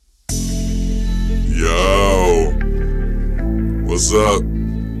What's up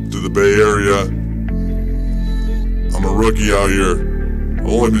to the Bay Area? I'm a rookie out here. I've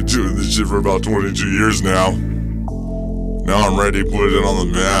only been doing this shit for about 22 years now. Now I'm ready to put it on the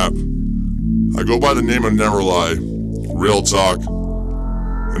map. I go by the name of NEVERLIE. Real talk.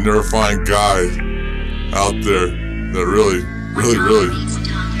 A terrifying guy out there that really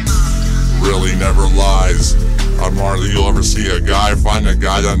never lies. I'm hardly you'll ever see a guy find a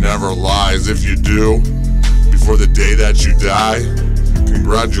guy that never lies. If you do, before the day that you die,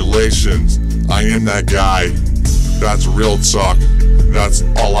 congratulations, I am that guy. That's real talk, that's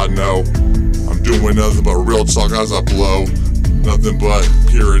all I know. I'm doing nothing but real talk as I blow. Nothing but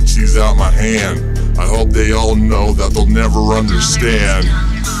purities out my hand. I hope they all know that they'll never understand.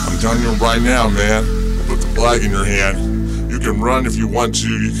 I'm telling you right now, man, put the flag in your hand. You can run if you want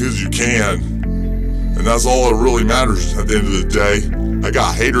to, because you can. And that's all that really matters at the end of the day. I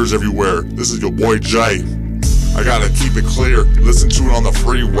got haters everywhere. This is your boy Jay. I gotta keep it clear, listen to it on the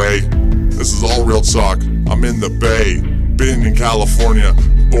freeway. This is all real talk. I'm in the Bay, been in California,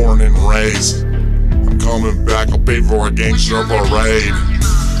 born and raised. I'm coming back, I'll pay for a gangster parade.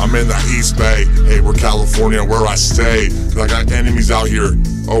 I'm in the East Bay, hey, we're California, where I stay. Cause I got enemies out here,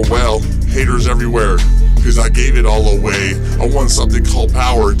 oh well, haters everywhere. Cause I gave it all away. I won something called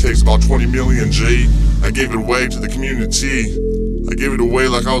power, it takes about 20 million G. I gave it away to the community. I gave it away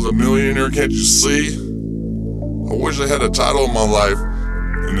like I was a millionaire, can't you see? I wish I had a title in my life,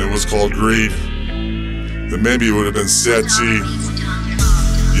 and it was called greed. Then maybe it would have been Setty.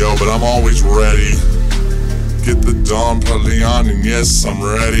 Yo, but I'm always ready. Get the Dom Perignon, and yes, I'm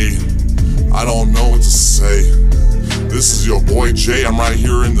ready. I don't know what to say. This is your boy Jay, I'm right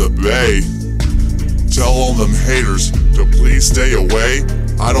here in the Bay. Tell all them haters to please stay away.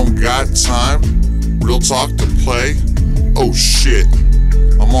 I don't got time, real talk to play. Oh shit,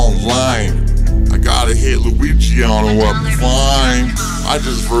 I'm online. I gotta hit Luigi on him, I'm fine. I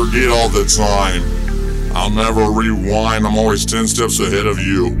just forget all the time. I'll never rewind, I'm always 10 steps ahead of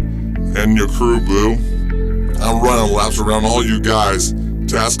you and your crew, boo. I'm running laps around all you guys.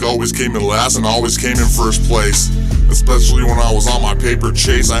 Task always came in last and always came in first place. Especially when I was on my paper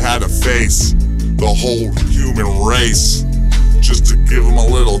chase, I had to face the whole human race just to give them a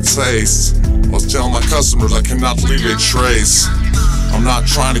little taste. I was telling my customers I cannot leave a trace. I'm not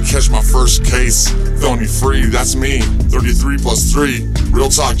trying to catch my first case. Felony free, that's me. 33 plus 3, real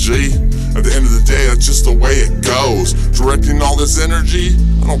talk G. At the end of the day, that's just the way it goes. Directing all this energy,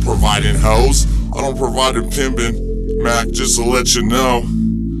 I don't provide in hoes. I don't provide in pimping, Mac, just to let you know.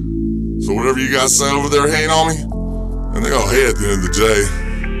 So whatever you guys say over there hating on me, and they go, hey, at the end of the day,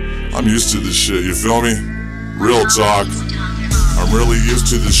 I'm used to this shit, you feel me? Real talk. I'm really used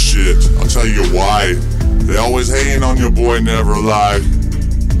to this shit. I'll tell you why. They always hating on your boy, NEVERLIE.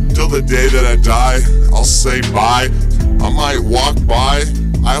 Till the day that I die, I'll say bye. I might walk by,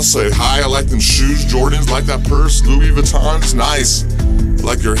 I'll say hi. I like them shoes, Jordans, like that purse, Louis Vuitton's nice. I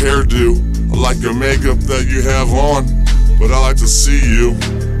like your hairdo, I like your makeup that you have on. But I like to see you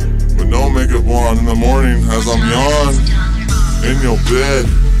with no makeup on in the morning as I'm yawn in your bed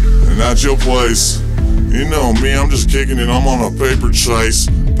and at your place. You know me, I'm just kicking it, I'm on a paper chase.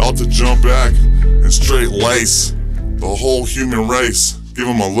 About to jump back and straight lace the whole human race. Give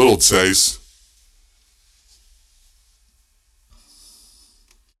them a little taste.